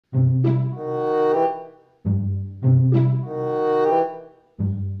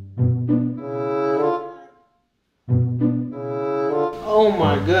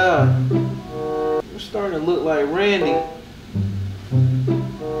God. I'm starting to look like Randy.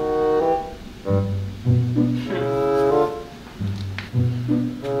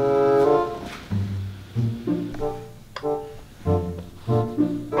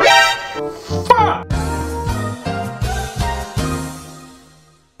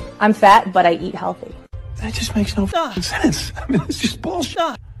 I'm fat, but I eat healthy. That just makes no sense. I mean, it's just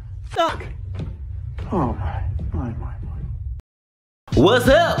bullshit. Fuck. Oh my. What's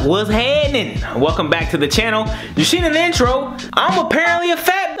up? What's happening? Welcome back to the channel. You've seen an intro. I'm apparently a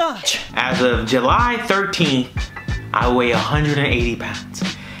fat bitch. As of July 13th, I weigh 180 pounds.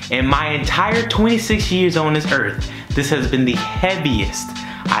 In my entire 26 years on this earth, this has been the heaviest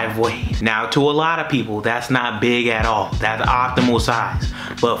I've weighed. Now, to a lot of people, that's not big at all. That's optimal size.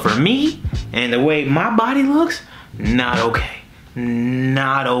 But for me, and the way my body looks, not okay.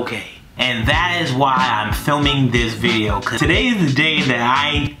 Not okay. And that is why I'm filming this video, because today is the day that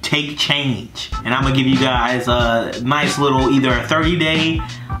I take change. And I'm gonna give you guys a nice little, either a 30-day,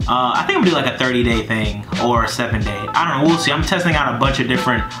 I think I'm gonna do like a 30-day thing, or a 7-day. I don't know, we'll see. I'm testing out a bunch of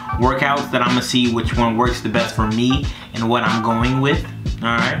different workouts that I'm gonna see which one works the best for me and what I'm going with.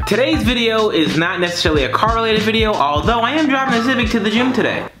 Alright. Today's video is not necessarily a car-related video, although I am driving a Civic to the gym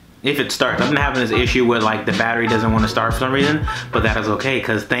today. If it starts. I've been having this issue where like the battery doesn't want to start for some reason, but that is okay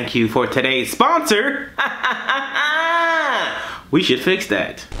because thank you for today's sponsor. We should fix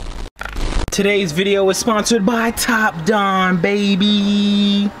that. Today's video is sponsored by JBtuned,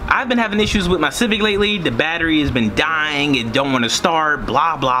 baby. I've been having issues with my Civic lately. The battery has been dying, it don't want to start,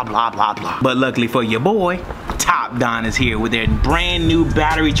 blah, blah, blah, blah, blah. But luckily for your boy, JBtuned is here with their brand new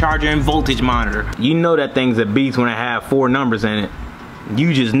battery charger and voltage monitor. You know that thing's a beast when it has 4 numbers in it.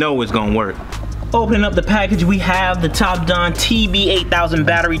 You just know it's gonna work. Opening up the package, we have the JBtuned TB8000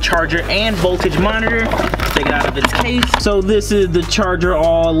 battery charger and voltage monitor. Take it out of its case. So this is the charger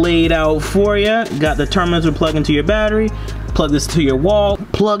all laid out for you. Got the terminals to plug into your battery. Plug this to your wall.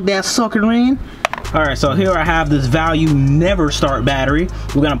 Plug that sucker in. All right, so here I have this value never start battery.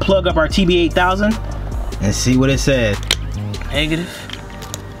 We're gonna plug up our TB8000 and see what it says. Negative,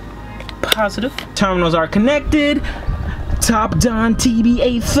 positive. Terminals are connected. JBtuned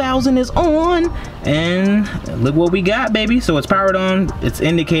TB8000 is on, and look what we got, baby. So it's powered on. It's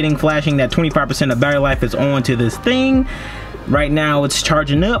indicating, flashing that 25% of battery life is on to this thing. Right now it's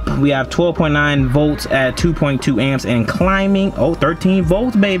charging up. We have 12.9 volts at 2.2 amps and climbing. Oh, 13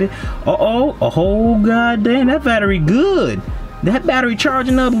 volts, baby. Uh-oh, a whole goddamn, that battery good. That battery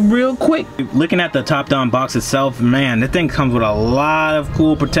charging up real quick. Looking at the JBtuned box itself, man, this thing comes with a lot of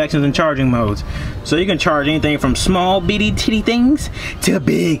cool protections and charging modes. So you can charge anything from small bitty titty things to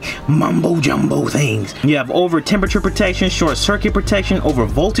big mumbo jumbo things. You have over temperature protection, short circuit protection, over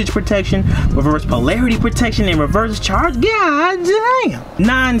voltage protection, reverse polarity protection, and reverse charge. God damn.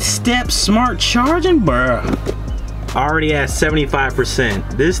 9-step smart charging, bruh. Already at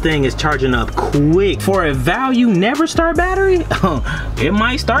 75%. This thing is charging up quick. For a value never start battery, it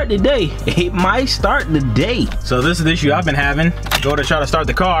might start today. It might start today. So this is the issue I've been having. Go to try to start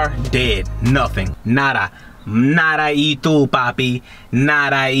the car, dead, nothing, nada. Nada y tú, papi,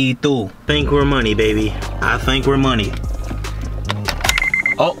 nada y tú. Think we're money, baby. I think we're money.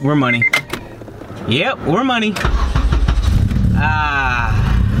 Oh, we're money. Yep, we're money.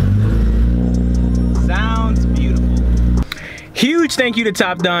 Sounds beautiful. Huge thank you to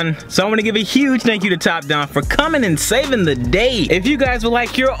JBtuned. So I want to give a huge thank you to JBtuned for coming and saving the day. If you guys would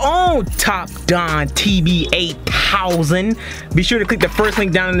like your own JBtuned TB8000, be sure to click the first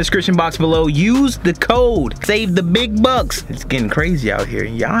link down in the description box below. Use the code. Save the big bucks. It's getting crazy out here.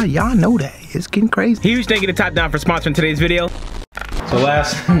 Y'all know that. It's getting crazy. Huge thank you to JBtuned for sponsoring today's video. So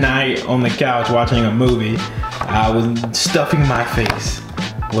last night on the couch watching a movie, I was stuffing my face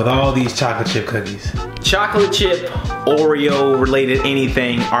with all these chocolate chip cookies. Chocolate chip, Oreo related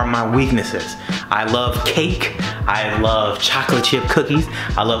anything are my weaknesses. I love cake, I love chocolate chip cookies,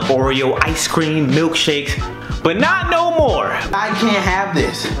 I love Oreo ice cream, milkshakes, but not no more. I can't have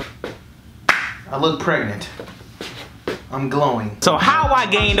this. I look pregnant. I'm glowing. So how I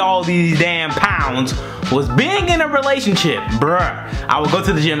gained all these damn pounds was being in a relationship, bruh. I would go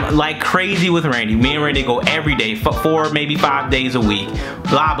to the gym like crazy with Randy. Me and Randy go every day, 4, maybe 5 days a week.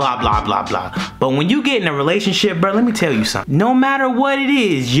 Blah, blah, blah, blah, blah. But when you get in a relationship, bruh, let me tell you something. No matter what it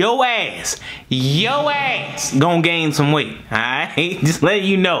is, your ass gonna gain some weight, alright? Just letting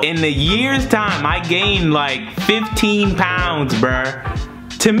you know. In the year's time, I gained like 15 pounds, bruh.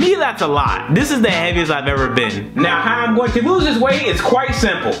 To me, that's a lot. This is the heaviest I've ever been. Now, how I'm going to lose this weight is quite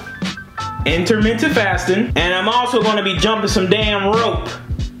simple. Intermittent fasting, and I'm also gonna be jumping some damn rope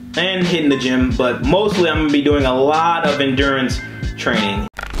and hitting the gym, but mostly I'm gonna be doing a lot of endurance training.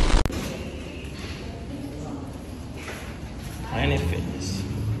 Fitness.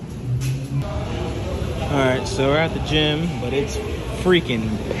 Alright, so we're at the gym, but it's freaking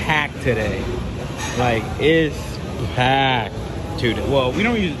packed today. Like, it's packed today. Well, we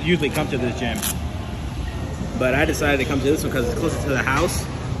don't usually come to this gym, but I decided to come to this one because it's closer to the house.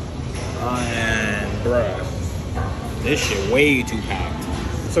 And bruh, this shit way too packed.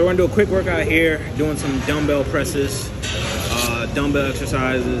 So we're gonna do a quick workout here, doing some dumbbell presses, dumbbell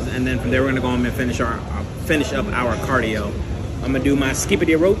exercises, and then from there we're gonna go home and finish up our cardio. I'm gonna do my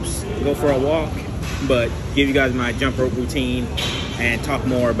skippity ropes, go for a walk, but give you guys my jump rope routine and talk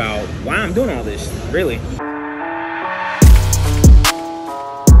more about why I'm doing all this, really.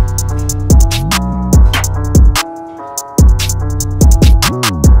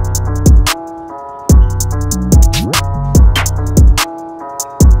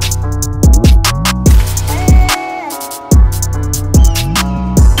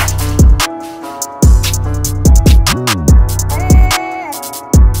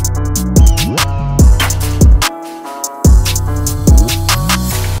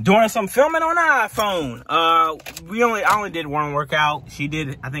 Doing some filming on the iPhone. I only did one workout. She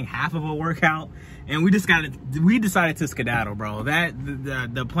did, I think, half of a workout, and we decided to skedaddle, bro.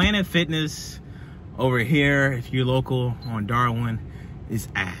 The Planet Fitness over here, if you're local on Darwin, is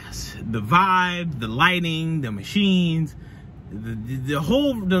ass. The vibe, the lighting, the machines, the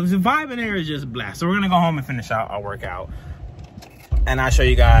vibe in there is just blast. So we're gonna go home and finish out our workout, and I'll show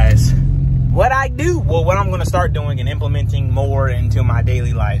you guys what I do, well, what I'm gonna start doing and implementing more into my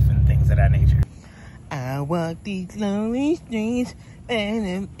daily life and things of that nature. I walk these lonely streets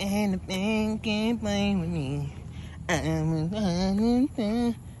and a man can't play with me.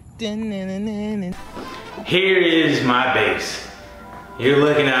 Here is my base. You're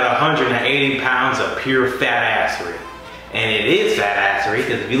looking at 180 pounds of pure fat assery. And it is fat assery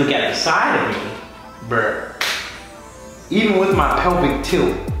because if you look at the side of me, bruh, even with my pelvic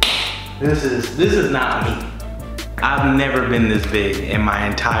tilt, this is not me. I've never been this big in my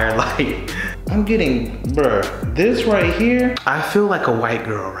entire life. I'm getting, bruh, this right here, I feel like a white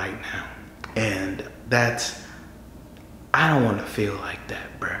girl right now. And I don't wanna feel like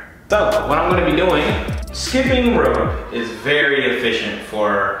that, bruh. So, what I'm gonna be doing, skipping rope is very efficient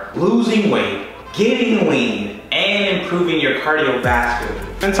for losing weight, getting lean, and improving your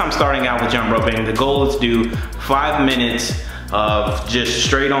cardiovascular. Since I'm starting out with jump roping, the goal is to do 5 minutes of just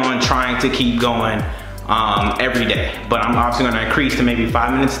straight on trying to keep going every day. But I'm obviously gonna increase to maybe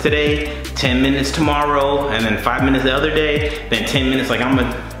 5 minutes today, 10 minutes tomorrow, and then 5 minutes the other day, then 10 minutes. Like, I'm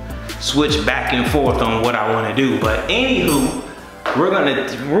gonna switch back and forth on what I wanna do. But anywho, we're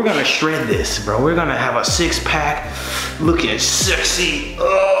gonna shred this, bro. We're gonna have a 6-pack looking sexy.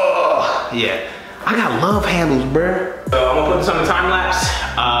 Oh, yeah. I got love handles, bro. So I'm gonna put this on the time lapse.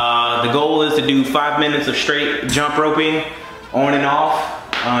 The goal is to do 5 minutes of straight jump roping, on and off,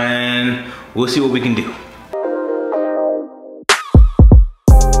 and we'll see what we can do.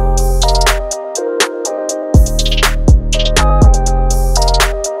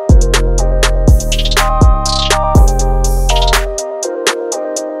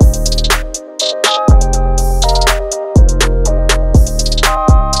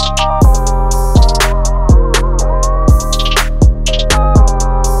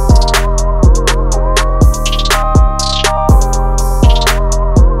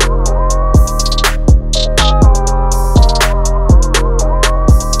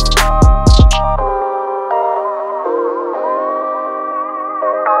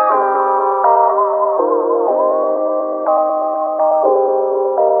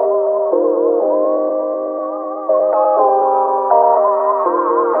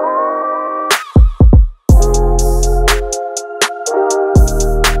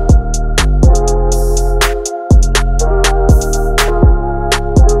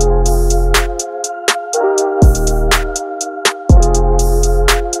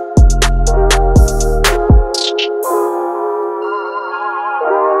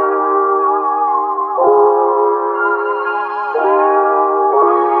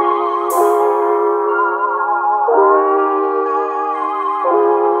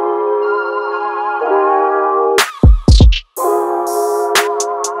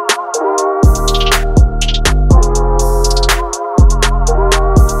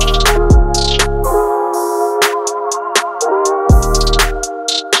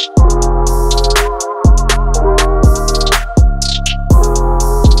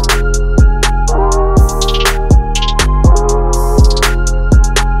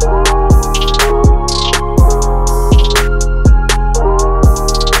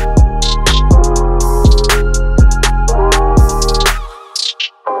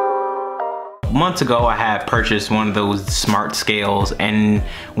 months ago, I had purchased one of those smart scales, and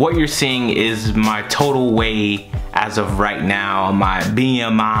what you're seeing is my total weight as of right now, my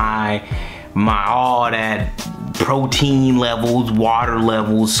BMI, my all that protein levels, water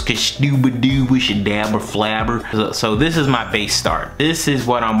levels, skashooba-dooba, shadabber flabber. So this is my base start. This is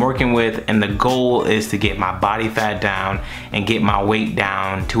what I'm working with, and the goal is to get my body fat down and get my weight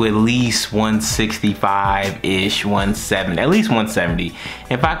down to at least 165-ish, 170, at least 170.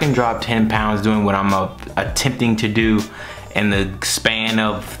 If I can drop 10 pounds doing what I'm attempting to do in the span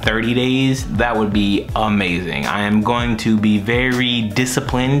of 30 days, that would be amazing. I am going to be very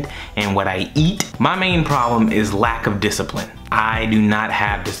disciplined in what I eat. My main problem is lack of discipline. I do not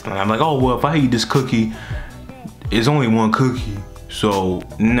have discipline. I'm like, oh, well, if I eat this cookie, it's only one cookie. So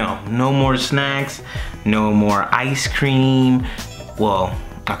no more snacks, no more ice cream. Well,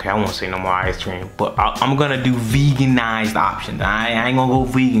 okay, I won't say no more ice cream, but I'm gonna do veganized options. I ain't gonna go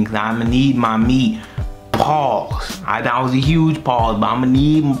vegan because I'm gonna need my meat. Pause. That was a huge pause, but I'm gonna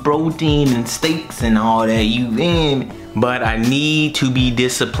need protein and steaks and all that, you feel me? But I need to be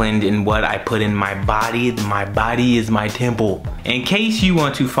disciplined in what I put in my body. My body is my temple. In case you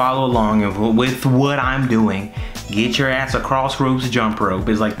want to follow along with what I'm doing, get your ass a Crossroads jump rope.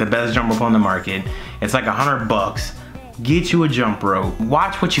 It's like the best jump rope on the market. It's like $100. Get you a jump rope.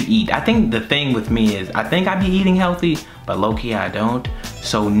 Watch what you eat. I think the thing with me is, I think I be eating healthy, but low-key I don't.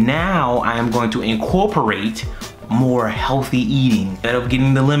 So now I am going to incorporate more healthy eating. Instead of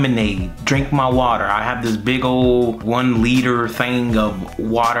getting the lemonade, drink my water. I have this big old 1 liter thing of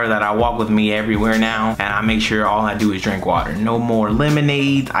water that I walk with me everywhere now, and I make sure all I do is drink water. No more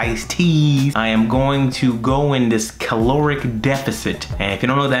lemonades, iced teas. I am going to go in this caloric deficit. And if you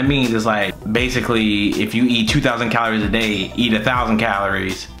don't know what that means, it's like basically if you eat 2,000 calories a day, eat 1,000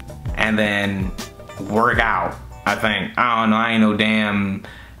 calories and then work out. I think, I don't know, I ain't no damn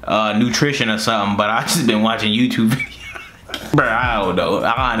nutrition or something, but I just been watching YouTube videos. Bro, I don't know.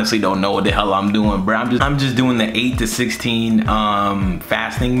 I honestly don't know what the hell I'm doing, bro. I'm just doing the 8 to 16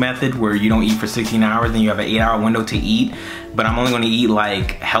 fasting method, where you don't eat for 16 hours and you have an 8-hour window to eat. But I'm only gonna eat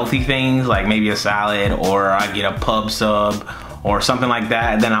like healthy things, like maybe a salad, or I get a pub sub or something like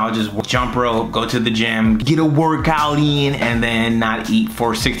that. Then I'll just jump rope, go to the gym, get a workout in, and then not eat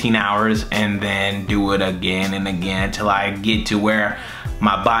for 16 hours, and then do it again and again until I get to where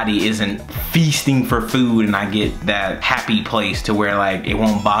my body isn't feasting for food, and I get that happy place to where like it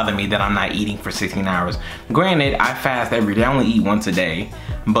won't bother me that I'm not eating for 16 hours. Granted, I fast every day. I only eat once a day,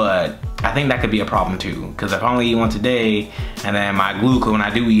 but I think that could be a problem too, because if I only eat once a day and then my glucose, when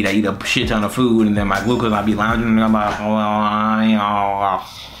I do eat, I eat a shit ton of food, and then my glucose, I'll be lounging and I'm like,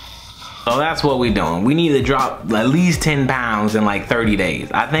 so that's what we're doing. We need to drop at least 10 pounds in like 30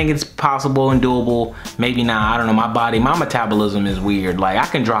 days. I think it's possible and doable. Maybe not, I don't know. My body, my metabolism is weird. Like I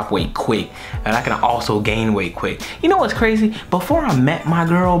can drop weight quick, and I can also gain weight quick. You know what's crazy? Before I met my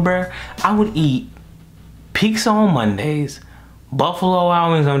girl, bruh, I would eat pizza on Mondays, Buffalo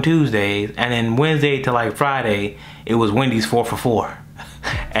Wild Wings on Tuesdays, and then Wednesday to like Friday, it was Wendy's 4 for $4.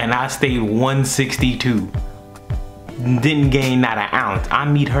 And I stayed 162. Didn't gain not an ounce. I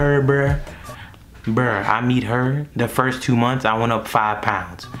meet her, bruh, I meet her, the first 2 months, I went up 5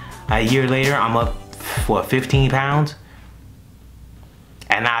 pounds. A year later, I'm up, what, 15 pounds?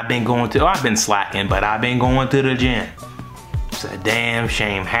 And I've been going to, I've been slacking, but I've been going to the gym. It's a damn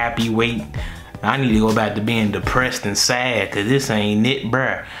shame. Happy weight. I need to go back to being depressed and sad, because this ain't it,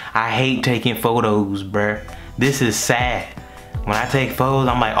 bruh. I hate taking photos, bruh. This is sad. When I take photos,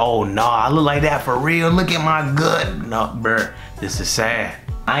 I'm like, oh no, I look like that for real. Look at my gut. No, bruh, this is sad.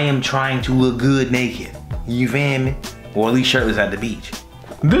 I am trying to look good naked. You feel me? Or at least shirtless at the beach.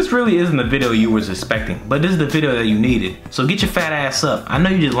 This really isn't the video you was expecting, but this is the video that you needed. So get your fat ass up. I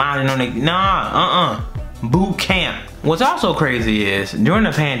know you just lounging on it. Nah, boot camp. What's also crazy is, during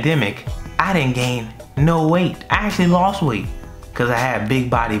the pandemic, I didn't gain no weight. I actually lost weight because I had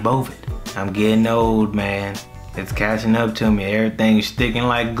big body bovid. I'm getting old, man. It's catching up to me. Everything's sticking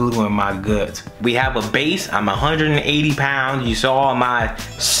like glue in my guts. We have a base. I'm 180 pounds. You saw all my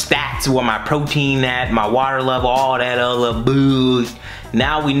stats, where my protein at, my water level, all that other boo.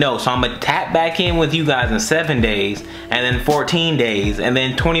 Now we know. So I'm gonna tap back in with you guys in 7 days, and then 14 days, and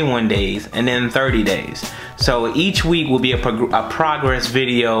then 21 days, and then 30 days. So each week will be a progress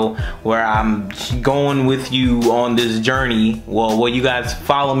video where I'm going with you on this journey. Well, will you guys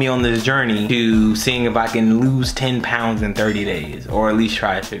follow me on this journey to seeing if I can lose 10 pounds in 30 days, or at least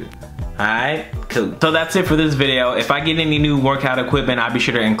try to. Alright, cool. So that's it for this video. If I get any new workout equipment, I'll be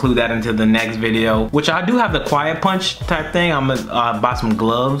sure to include that into the next video, which I do have the quiet punch type thing. I'm gonna buy some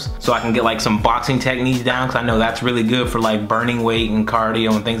gloves so I can get like some boxing techniques down, because I know that's really good for like burning weight and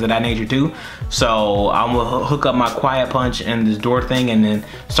cardio and things of that nature too. So I'm gonna hook up my quiet punch and this door thing, and then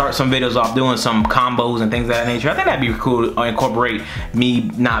start some videos off doing some combos and things of that nature. I think that'd be cool to incorporate me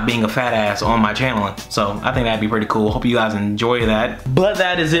not being a fat ass on my channel. So I think that'd be pretty cool. Hope you guys enjoy that. But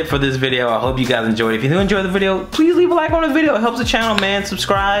that is it for this video. I hope you guys enjoyed it. If you do enjoy the video, please leave a like on the video. It helps the channel, man.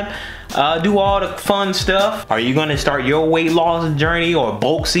 Subscribe. Do all the fun stuff. Are you gonna start your weight loss journey or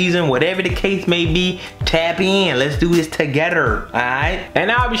bulk season? Whatever the case may be, tap in. Let's do this together, all right?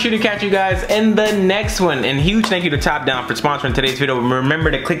 And I'll be sure to catch you guys in the next one. And huge thank you to Top Down for sponsoring today's video.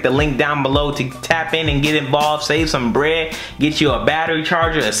 Remember to click the link down below to tap in and get involved, save some bread, get you a battery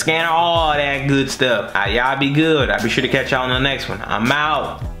charger, a scanner, all that good stuff. All right, y'all be good. I'll be sure to catch y'all in the next one. I'm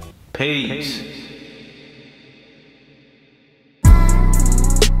out. Peace.